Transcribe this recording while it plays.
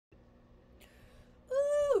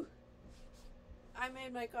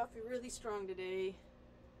made my coffee really strong today.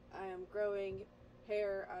 I am growing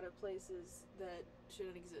hair out of places that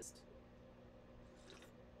shouldn't exist.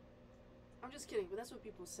 I'm just kidding, but that's what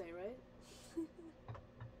people say, right?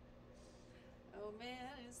 Oh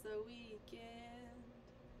man, it's the weekend.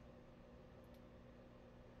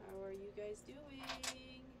 How are you guys doing?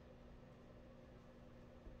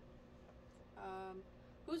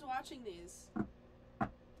 Who's watching these?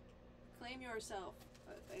 Claim yourself.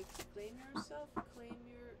 Claim yourself? Claim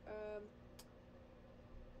your,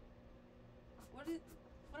 what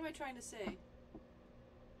am I trying to say?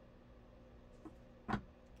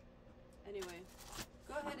 Anyway,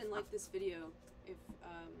 go ahead and like this video if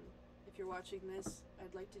you're watching this.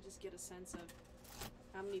 I'd like to just get a sense of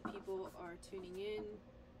how many people are tuning in.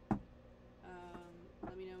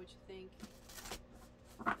 Let me know what you think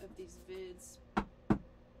of these vids.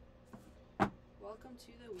 Welcome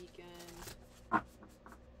to the weekend.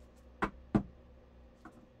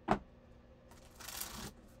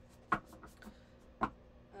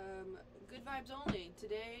 Good vibes only.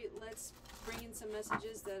 Today, let's bring in some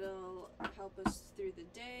messages that'll help us through the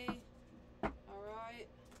day. Alright.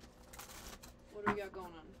 What do we got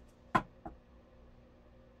going on?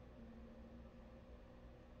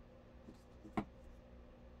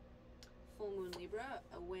 Full moon Libra,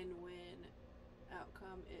 a win-win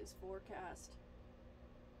outcome is forecast.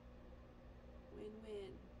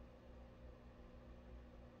 Win-win.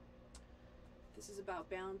 This is about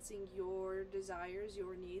balancing your desires,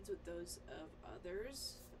 your needs with those of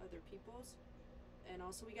others, other people's. And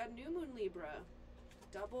also we got new moon Libra.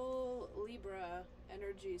 Double Libra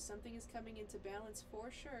energy. Something is coming into balance for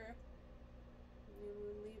sure. New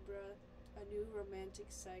moon Libra. A new romantic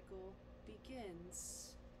cycle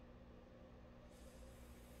begins.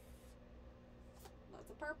 Lots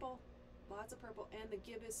of purple. Lots of purple. And the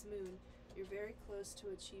gibbous moon. You're very close to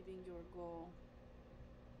achieving your goal.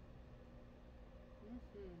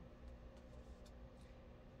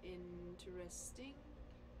 Interesting.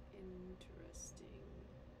 Interesting.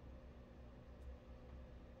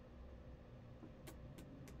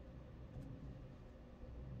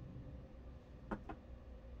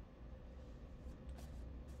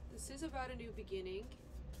 This is about a new beginning.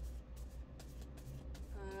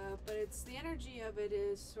 But it's the energy of it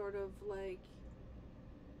is sort of like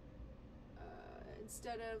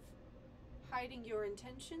instead of hiding your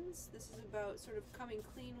intentions, this is about sort of coming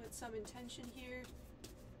clean with some intention here.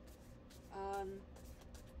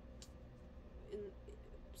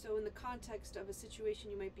 So in the context of a situation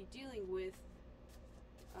you might be dealing with,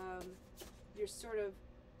 you're sort of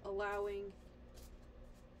allowing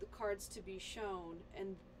the cards to be shown,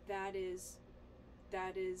 and that is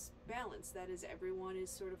balance. That is, everyone is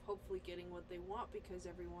sort of hopefully getting what they want because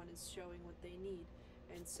everyone is showing what they need.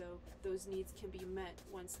 And so those needs can be met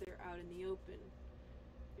once they're out in the open.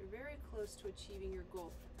 You're very close to achieving your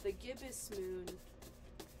goal. The gibbous moon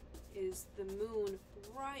is the moon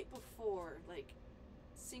right before, like,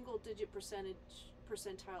 single-digit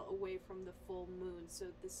percentile away from the full moon. So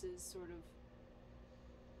this is sort of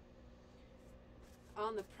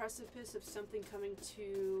on the precipice of something coming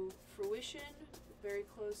to fruition, very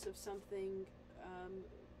close of something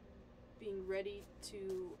being ready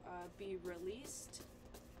to be released.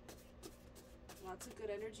 Lots of good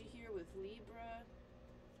energy here with Libra.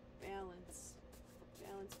 Balance.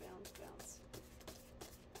 Balance, balance, balance.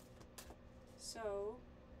 So,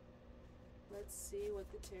 let's see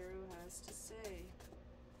what the tarot has to say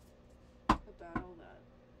about all that.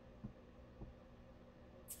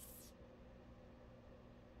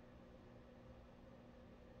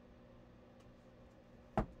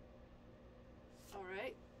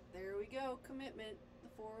 Alright, there we go. Commitment. The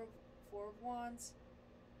Four of Wands.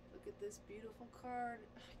 Look at this beautiful card.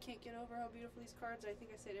 I can't get over how beautiful these cards are. I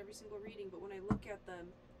think I said every single reading, but when I look at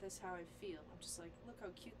them, that's how I feel. I'm just like, look how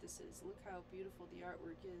cute this is. Look how beautiful the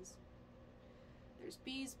artwork is. There's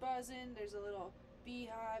bees buzzing. There's a little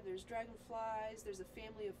beehive. There's dragonflies. There's a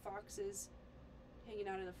family of foxes hanging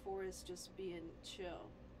out in the forest just being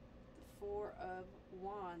chill. The Four of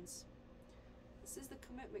Wands. This is the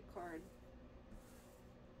commitment card.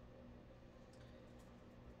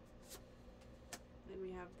 Then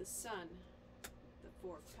we have the Sun, the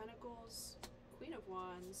Four of Pentacles, Queen of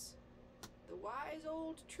Wands, the wise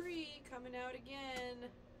old tree coming out again,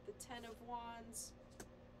 the Ten of Wands,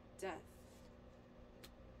 Death,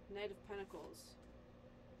 Knight of Pentacles,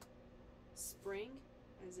 Spring,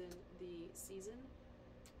 as in the season,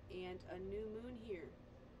 and a new moon here.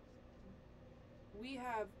 We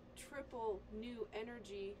have triple new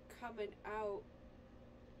energy coming out.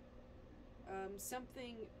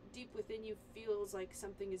 Something deep within you feels like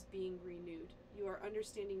something is being renewed. You are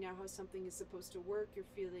understanding now how something is supposed to work. You're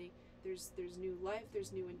feeling there's new life,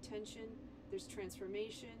 there's new intention, there's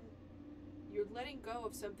transformation. You're letting go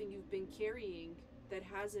of something you've been carrying that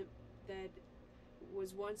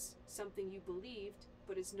was once something you believed,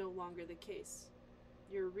 but is no longer the case.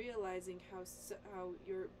 You're realizing how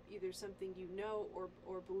you're either something you know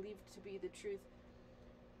or believed to be the truth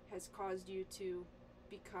has caused you to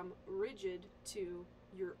become rigid to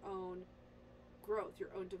your own growth, your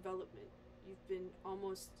own development. You've been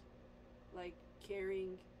almost like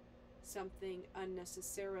carrying something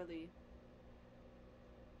unnecessarily.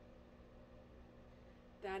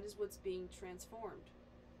 That is what's being transformed.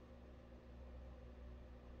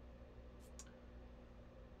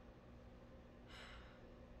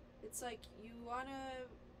 It's like you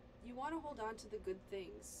wanna hold on to the good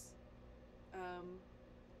things,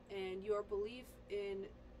 and your belief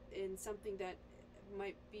in something that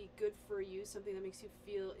might be good for you, something that makes you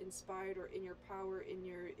feel inspired or in your power,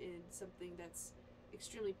 in something that's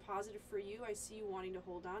extremely positive for you. I see you wanting to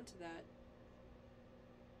hold on to that.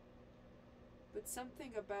 But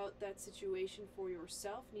something about that situation for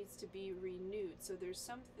yourself needs to be renewed. So there's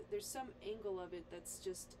some angle of it that's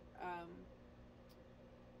just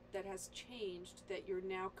that has changed, that you're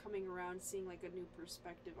now coming around seeing like a new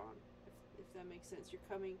perspective on, if that makes sense.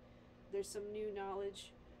 There's some new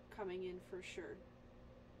knowledge coming in for sure.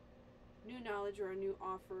 New knowledge or a new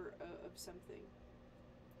offer of something.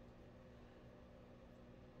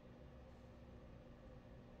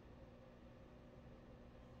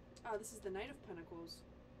 Oh, this is the Knight of Pentacles.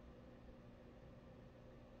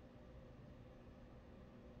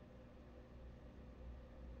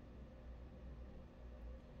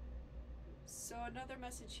 So another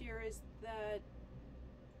message here is that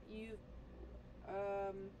you're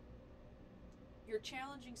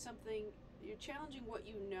challenging something. You're challenging what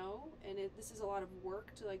you know, and this is a lot of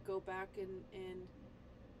work to like go back and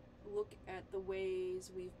look at the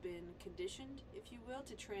ways we've been conditioned, if you will,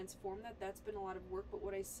 to transform that. That's been a lot of work, but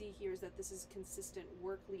what I see here is that this is consistent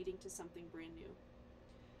work leading to something brand new,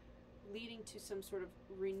 leading to some sort of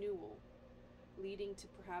renewal, leading to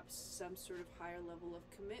perhaps some sort of higher level of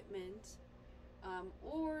commitment,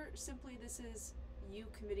 or simply this is you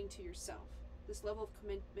committing to yourself. This level of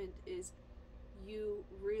commitment is you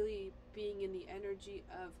really being in the energy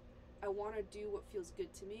of, I want to do what feels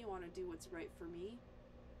good to me, I want to do what's right for me.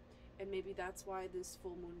 And maybe that's why this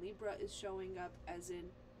full moon Libra is showing up, as in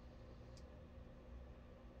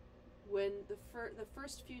when the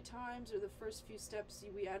first few times or the first few steps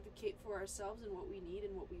we advocate for ourselves and what we need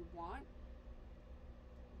and what we want,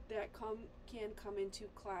 that can come into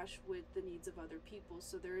clash with the needs of other people.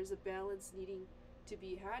 So there is a balance needing to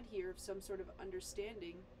be had here of some sort of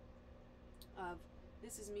understanding of,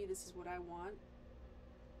 this is me, this is what I want,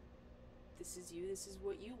 this is you, this is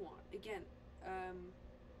what you want. Again,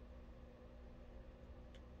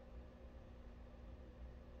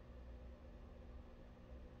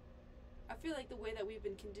 I feel like the way that we've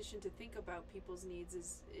been conditioned to think about people's needs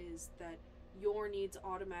is that your needs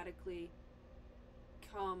automatically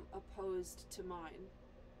come opposed to mine.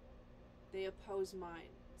 They oppose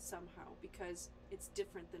mine somehow because it's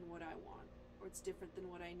different than what I want, or it's different than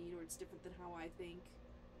what I need, or it's different than how I think.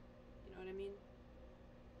 You know what I mean?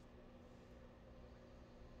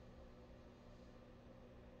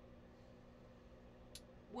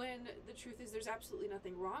 When the truth is there's absolutely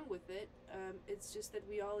nothing wrong with it. It's just that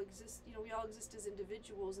we all exist, we all exist as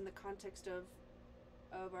individuals in the context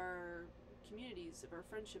of our communities, of our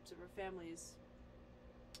friendships, of our families.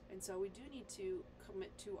 And so we do need to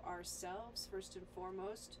commit to ourselves first and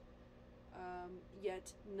foremost,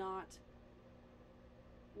 yet not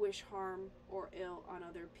wish harm or ill on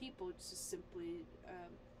other people. It's just simply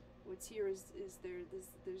what's here is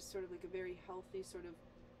there's sort of like a very healthy sort of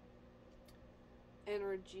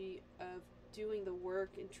energy of doing the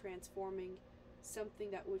work and transforming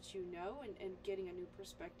something that which you know, and getting a new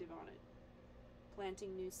perspective on it,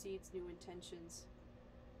 planting new seeds, new intentions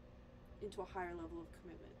into a higher level of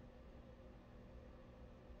commitment.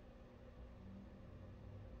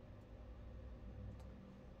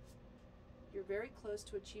 You're very close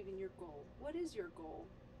to achieving your goal. What is your goal?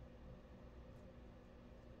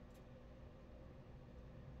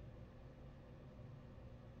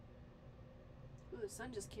 Ooh, the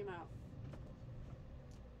sun just came out.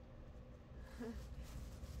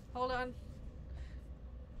 Hold on.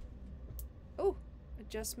 Oh,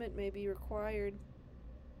 adjustment may be required.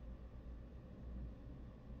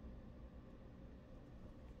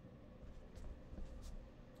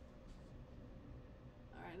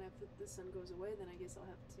 Alright, and if the sun goes away, then I guess I'll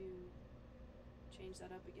have to change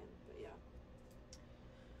that up again. But yeah.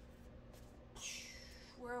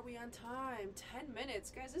 Where are we on time? 10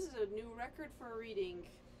 minutes. Guys, this is a new record for a reading.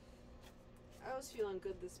 I was feeling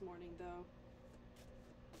good this morning, though.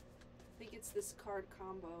 I think it's this card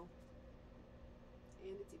combo.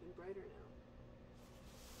 And it's even brighter now.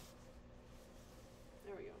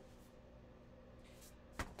 There we go.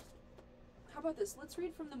 How about this? Let's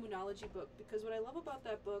read from the Moonology book, because what I love about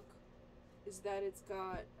that book is that it's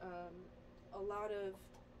got a lot of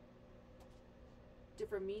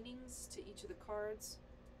different meanings to each of the cards.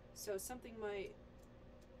 So something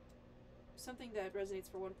that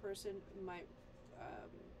resonates for one person might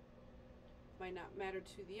not matter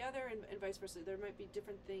to the other, and vice versa. There might be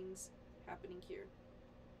different things happening here.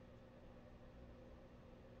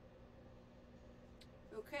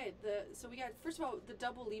 Okay, so we got, first of all, the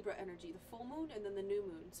double Libra energy, the full moon and then the new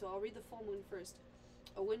moon. So I'll read the full moon first.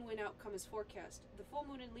 A win-win outcome is forecast. The full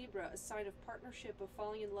moon in Libra, a sign of partnership, of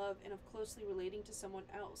falling in love, and of closely relating to someone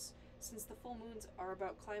else. Since the full moons are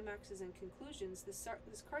about climaxes and conclusions, this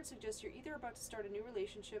card suggests you're either about to start a new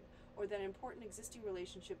relationship or that an important existing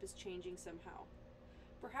relationship is changing somehow.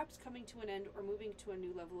 Perhaps coming to an end or moving to a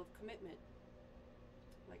new level of commitment.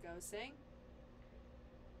 Like I was saying,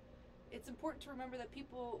 it's important to remember that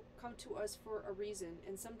people come to us for a reason,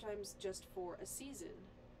 and sometimes just for a season.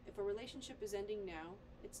 If a relationship is ending now,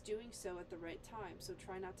 it's doing so at the right time, so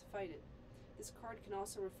try not to fight it. This card can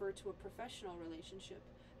also refer to a professional relationship.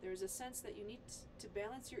 There is a sense that you need to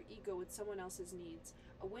balance your ego with someone else's needs.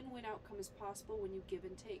 A win-win outcome is possible when you give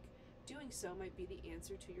and take. Doing so might be the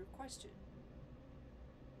answer to your question.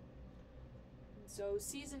 So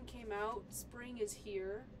season came out, spring is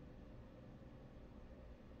here.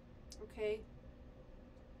 Okay.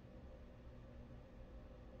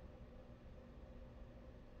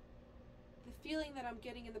 The feeling that I'm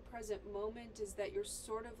getting in the present moment is that you're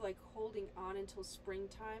sort of like holding on until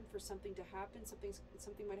springtime for something to happen.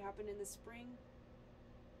 Something might happen in the spring.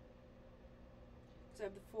 So I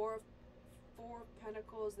have the four of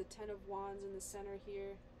Pentacles, the 10 of Wands in the center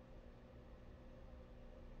here.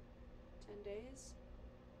 10 days.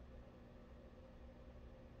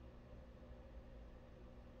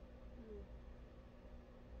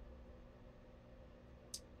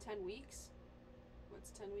 10 weeks? What's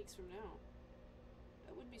 10 weeks from now?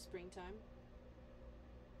 That would be springtime.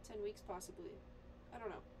 10 weeks possibly. I don't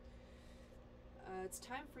know. It's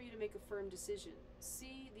time for you to make a firm decision.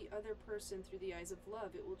 See the other person through the eyes of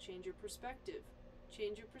love. It will change your perspective.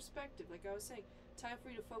 Change your perspective, like I was saying. Time for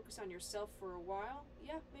you to focus on yourself for a while.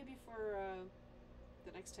 Yeah, maybe for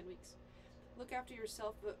the next 10 weeks. Look after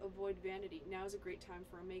yourself, but avoid vanity. Now is a great time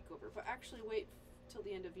for a makeover. But actually wait till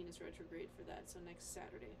the end of Venus retrograde for that, so next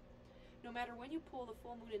Saturday. No matter when you pull the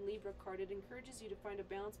full moon in Libra card, it encourages you to find a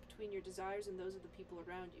balance between your desires and those of the people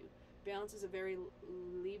around you. Balance is a very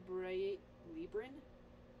Libran?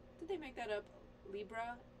 Did they make that up?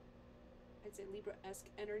 Libra? I'd say Libra-esque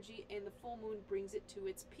energy, and the full moon brings it to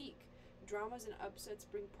its peak. Dramas and upsets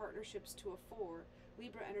bring partnerships to a fore.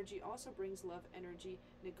 Libra energy also brings love energy.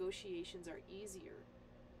 Negotiations are easier.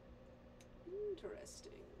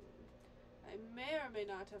 Interesting. I may or may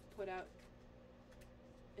not have put out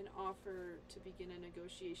an offer to begin a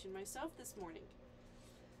negotiation myself this morning.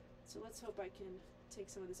 So let's hope I can take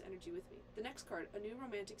some of this energy with me. The next card, a new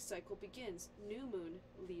romantic cycle begins. New moon,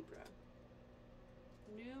 Libra.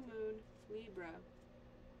 New moon, Libra.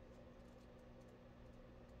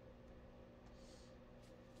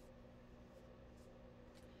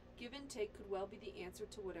 Give and take could well be the answer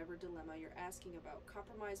to whatever dilemma you're asking about.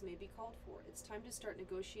 Compromise may be called for. It's time to start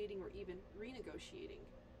negotiating or even renegotiating.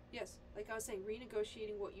 Yes, like I was saying,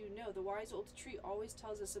 renegotiating what you know. The wise old tree always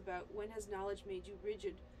tells us about when has knowledge made you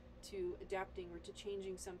rigid to adapting or to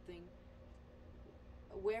changing something.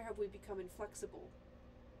 Where have we become inflexible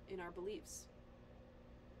in our beliefs?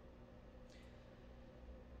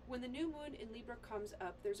 When the new moon in Libra comes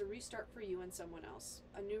up, there's a restart for you and someone else.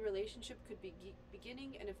 A new relationship could be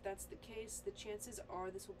beginning, and if that's the case, the chances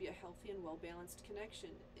are this will be a healthy and well-balanced connection.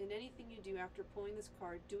 In anything you do after pulling this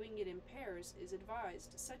card, doing it in pairs is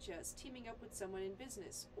advised, such as teaming up with someone in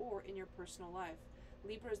business or in your personal life.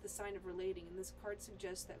 Libra is the sign of relating, and this card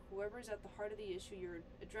suggests that whoever is at the heart of the issue you're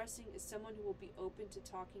addressing is someone who will be open to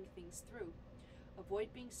talking things through.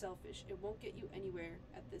 Avoid being selfish. It won't get you anywhere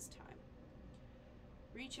at this time.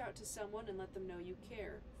 Reach out to someone and let them know you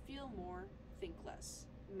care. Feel more, think less.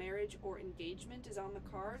 Marriage or engagement is on the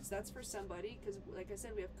cards. That's for somebody, because like I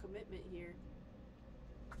said, we have commitment here.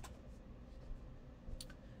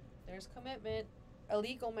 There's commitment. A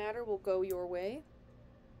legal matter will go your way.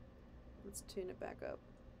 Let's tune it back up.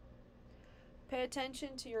 Pay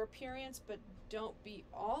attention to your appearance, but don't be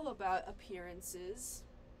all about appearances.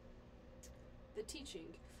 The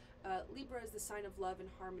teaching. Libra is the sign of love and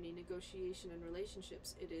harmony, negotiation, and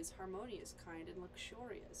relationships. It is harmonious, kind, and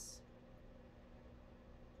luxurious.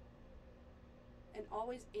 And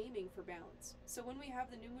always aiming for balance. So when we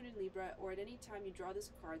have the new moon in Libra, or at any time you draw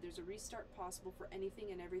this card, there's a restart possible for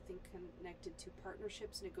anything and everything connected to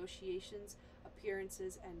partnerships, negotiations,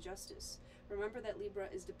 appearances, and justice. Remember that Libra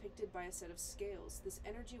is depicted by a set of scales. This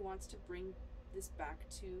energy wants to bring things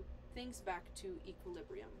back to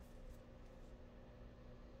equilibrium.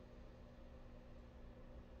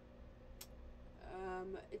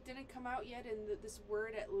 It didn't come out yet in this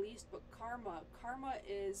word at least, but karma. Karma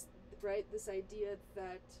is, right, this idea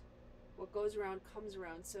that what goes around comes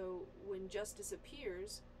around. So when justice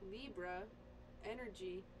appears, Libra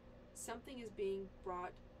energy, something is being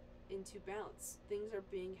brought into balance. Things are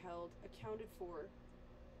being held, accounted for.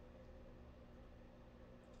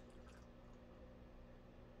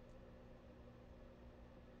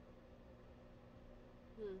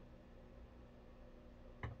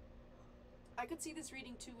 I could see this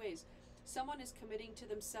reading two ways. Someone is committing to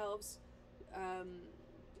themselves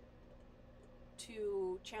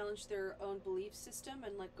to challenge their own belief system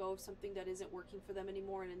and let go of something that isn't working for them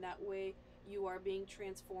anymore, and in that way you are being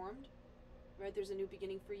transformed, right? There's a new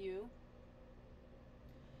beginning for you.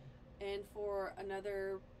 And for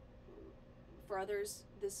others,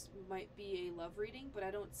 this might be a love reading, but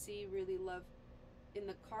I don't see really love in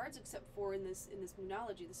the cards, except for in this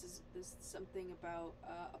moonology. This is something about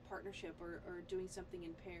a partnership or doing something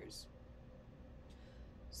in pairs.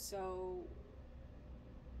 So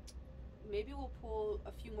maybe we'll pull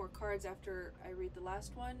a few more cards after I read the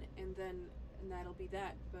last one, and that'll be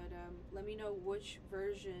that. But let me know which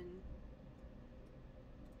version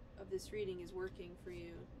of this reading is working for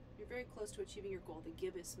you. You're very close to achieving your goal, the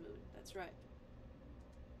gibbous moon. That's right.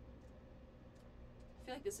 I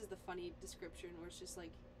feel like this is the funny description where it's just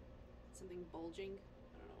like something bulging.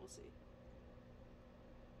 I don't know, we'll see.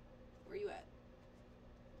 Where are you at?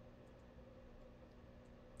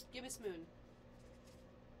 Gibbous moon.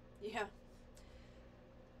 Yeah.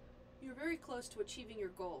 You're very close to achieving your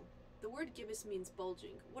goal. The word gibbous means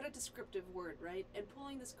bulging. What a descriptive word, right? And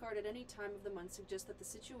pulling this card at any time of the month suggests that the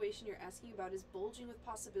situation you're asking about is bulging with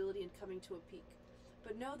possibility and coming to a peak.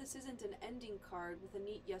 But no, this isn't an ending card with a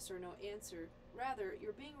neat yes or no answer. Rather,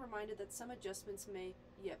 you're being reminded that some adjustments may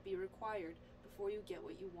yet be required before you get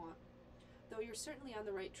what you want. Though you're certainly on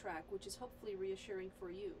the right track, which is hopefully reassuring for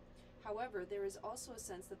you. However, there is also a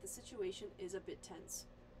sense that the situation is a bit tense.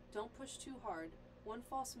 Don't push too hard. One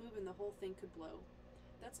false move and the whole thing could blow.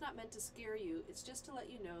 That's not meant to scare you, it's just to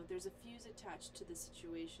let you know there's a fuse attached to the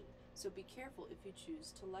situation, so be careful if you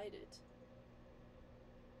choose to light it.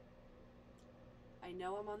 I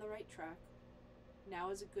know I'm on the right track.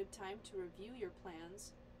 Now is a good time to review your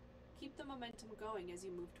plans. Keep the momentum going as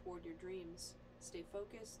you move toward your dreams. Stay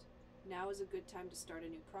focused. Now is a good time to start a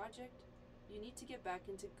new project. You need to get back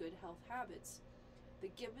into good health habits.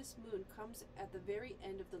 The gibbous moon comes at the very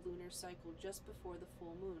end of the lunar cycle, just before the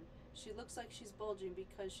full moon. She looks like she's bulging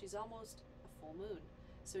because she's almost a full moon,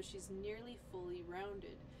 so she's nearly fully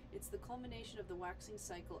rounded. It's the culmination of the waxing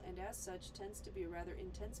cycle, and as such tends to be a rather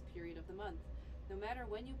intense period of the month. No matter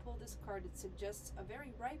when you pull this card, it suggests a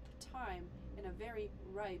very ripe time and a very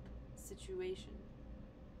ripe situation.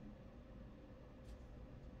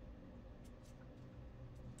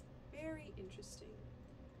 Very interesting.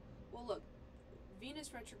 Well, look,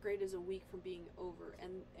 Venus retrograde is a week from being over,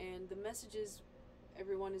 and the messages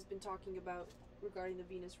everyone has been talking about regarding the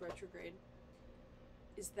Venus retrograde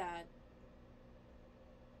is that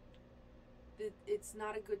it's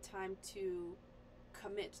not a good time to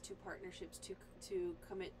commit to partnerships, to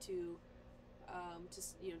commit to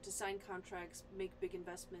sign contracts, make big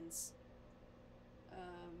investments,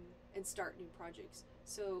 and start new projects.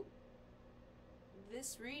 So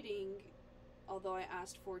this reading, although I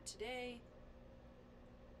asked for today,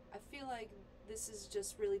 I feel like this is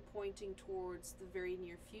just really pointing towards the very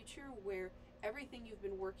near future, where everything you've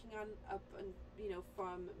been working on up and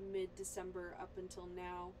from mid-December up until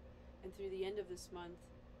now and through the end of this month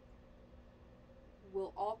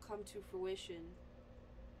will all come to fruition.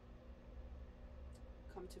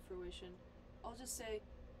 I'll just say,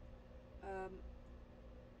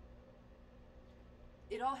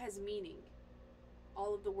 it all has meaning,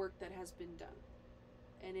 all of the work that has been done.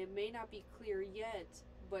 And it may not be clear yet,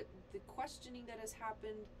 but the questioning that has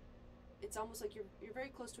happened, it's almost like you're very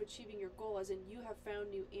close to achieving your goal, as in you have found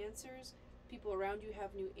new answers. People around you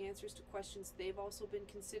have new answers to questions they've also been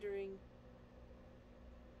considering.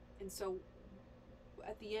 And so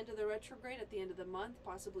at the end of the retrograde, at the end of the month,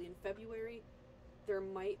 possibly in February, there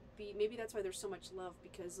might be, maybe that's why there's so much love,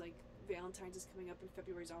 because like Valentine's is coming up, and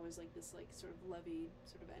February is always like this, like, sort of lovey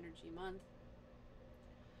sort of energy month.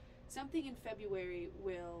 Something in February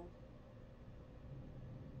will...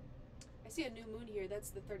 I see a new moon here. That's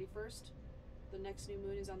the 31st. The next new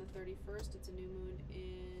moon is on the 31st. It's a new moon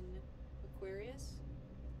in Aquarius.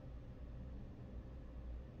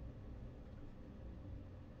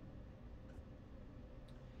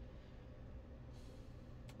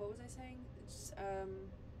 What was I saying? It's,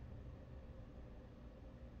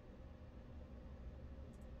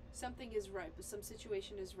 something is ripe. Some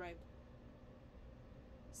situation is ripe.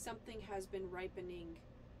 Something has been ripening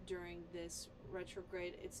during this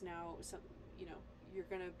retrograde. It's now some, you know, you're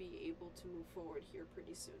gonna be able to move forward here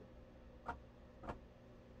pretty soon.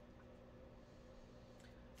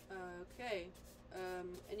 Okay.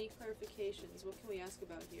 Any clarifications? What can we ask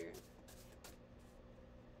about here?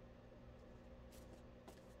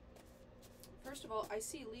 First of all, I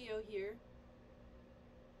see Leo here.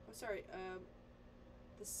 Oh, sorry.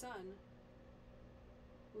 The sun.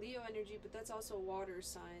 Leo energy, but that's also water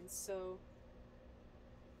signs, so...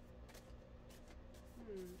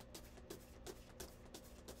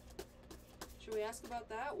 Should we ask about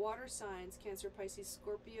that? Water signs, Cancer, Pisces,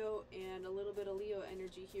 Scorpio, and a little bit of Leo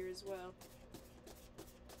energy here as well.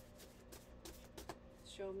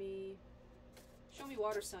 Show me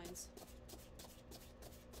water signs.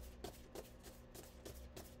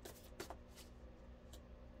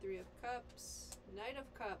 Three of Cups, Knight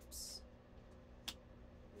of Cups.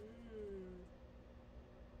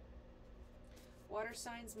 Water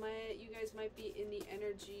signs, you guys might be in the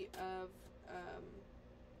energy of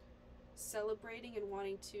celebrating and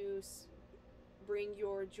wanting to bring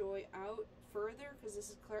your joy out further, because this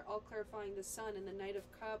is all clarifying the sun and the Knight of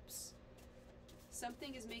Cups.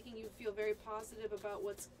 Something is making you feel very positive about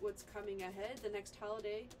what's coming ahead. The next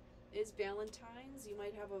holiday is Valentine's. You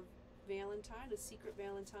might have a Valentine, a secret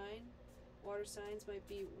Valentine. Water signs might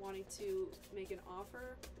be wanting to make an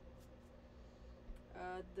offer.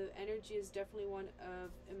 The energy is definitely one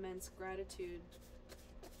of immense gratitude.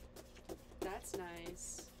 That's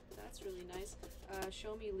nice. That's really nice.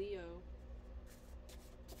 Show me Leo.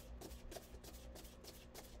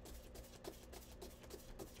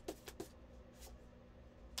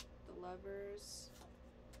 The Lovers.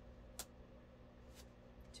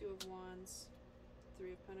 Two of Wands.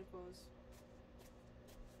 Three of Pentacles.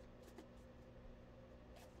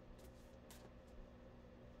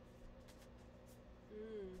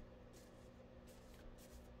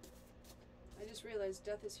 I just realized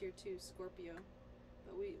Death is here too, Scorpio.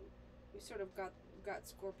 But we sort of got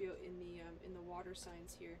Scorpio in the water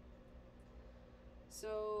signs here.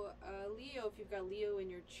 So Leo, if you've got Leo in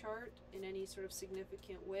your chart in any sort of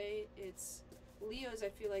significant way, it's Leos, I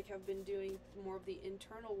feel like, have been doing more of the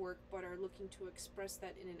internal work, but are looking to express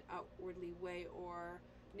that in an outwardly way, or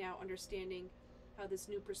now understanding how this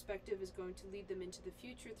new perspective is going to lead them into the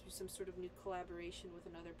future through some sort of new collaboration with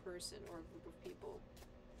another person or a group of people.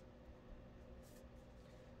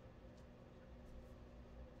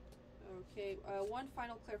 Okay, one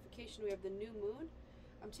final clarification. We have the new moon.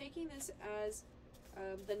 I'm taking this as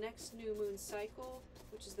the next new moon cycle,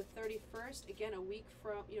 which is the 31st, again a week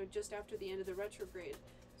from, just after the end of the retrograde.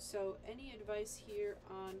 So any advice here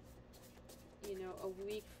on, a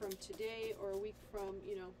week from today, or a week from,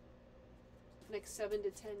 next 7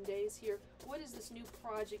 to 10 days here? What does this new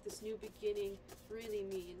project, this new beginning really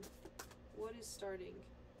mean? What is starting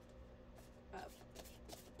up?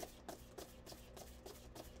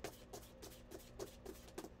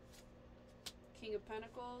 King of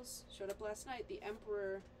Pentacles showed up last night. The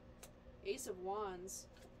Emperor, Ace of Wands,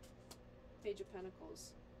 Page of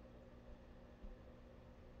Pentacles.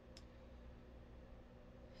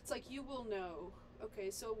 It's like you will know.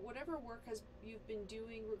 Okay, so whatever work you've been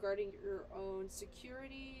doing regarding your own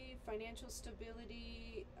security, financial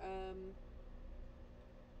stability,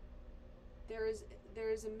 there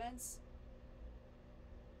is immense.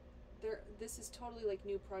 This is totally like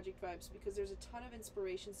new project vibes, because there's a ton of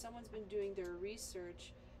inspiration. Someone's been doing their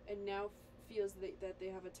research and now feels that they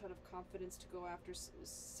have a ton of confidence to go after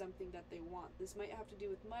something that they want. This might have to do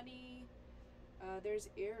with money. There's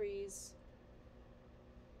Aries.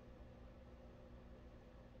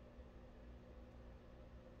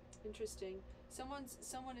 Interesting.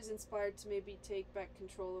 Someone is inspired to maybe take back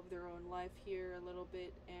control of their own life here a little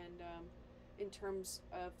bit, and in terms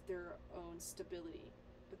of their own stability.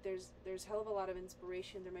 But there's hell of a lot of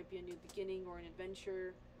inspiration. There might be a new beginning or an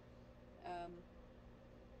adventure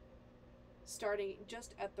starting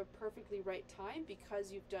just at the perfectly right time,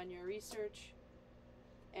 because you've done your research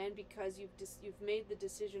and because you've made the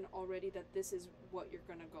decision already that this is what you're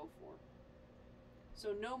going to go for.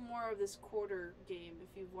 So no more of this quarter game.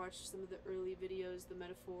 If you've watched some of the early videos, the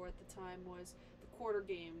metaphor at the time was the quarter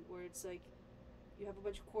game, where it's like you have a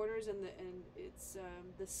bunch of quarters and it's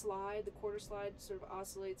the quarter slide sort of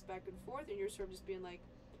oscillates back and forth, and you're sort of just being like,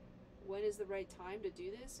 when is the right time to do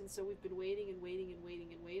this? And so we've been waiting and waiting and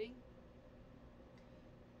waiting and waiting.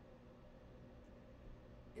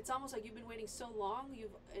 It's almost like you've been waiting so long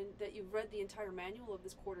that you've read the entire manual of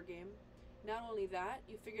this quarter game. Not only that,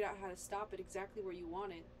 you figured out how to stop it exactly where you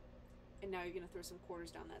want it, and now you're going to throw some quarters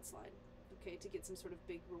down that slide, okay, to get some sort of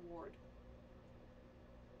big reward.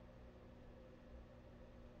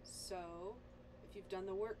 So, if you've done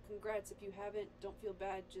the work, congrats. If you haven't, don't feel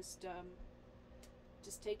bad. Just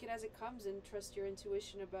take it as it comes and trust your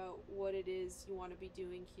intuition about what it is you want to be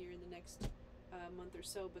doing here in the next month or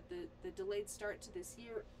so. But the delayed start to this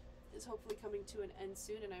year is hopefully coming to an end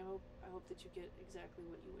soon, and I hope that you get exactly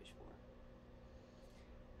what you wish for.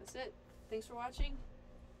 That's it. Thanks for watching.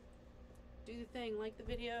 Do the thing. Like the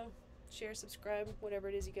video, share, subscribe, whatever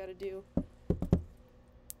it is you gotta do.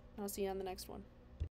 I'll see you on the next one.